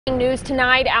News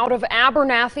tonight out of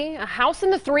Abernathy. A house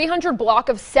in the 300 block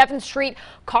of 7th Street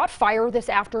caught fire this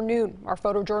afternoon. Our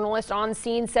photojournalist on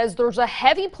scene says there's a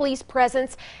heavy police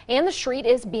presence and the street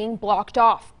is being blocked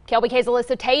off. KLBK's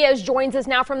Alyssa Tellez joins us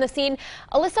now from the scene.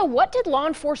 Alyssa, what did law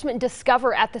enforcement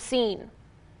discover at the scene?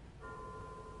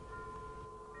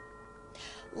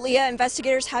 Leah,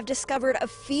 investigators have discovered a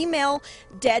female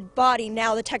dead body.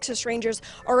 Now the Texas Rangers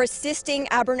are assisting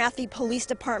Abernathy Police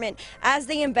Department as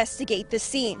they investigate the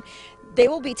scene. They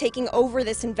will be taking over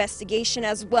this investigation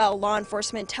as well. Law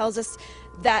enforcement tells us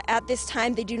that at this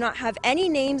time they do not have any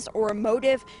names or a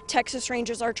motive. Texas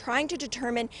Rangers are trying to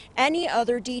determine any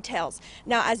other details.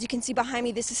 Now, as you can see behind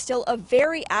me, this is still a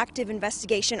very active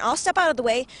investigation. I'll step out of the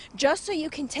way just so you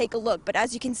can take a look. But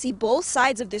as you can see, both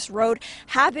sides of this road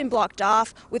have been blocked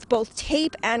off with both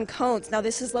tape and cones. Now,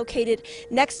 this is located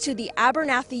next to the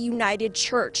Abernathy United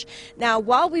Church. Now,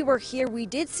 while we were here, we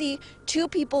did see two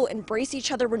people embrace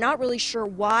each other. We're not really sure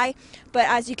why, but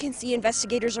as you can see,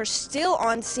 investigators are still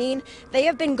on scene. They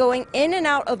have been going in and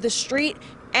out of the street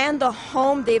and the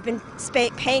home. They've been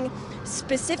paying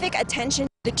specific attention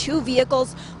to the two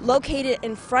vehicles located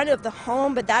in front of the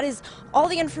home, but that is all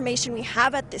the information we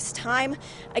have at this time.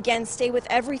 Again, stay with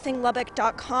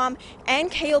everythinglubbock.com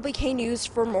and KLBK News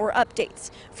for more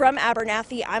updates. From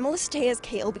Abernathy, I'm Alyssa Tellez,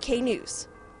 KLBK News.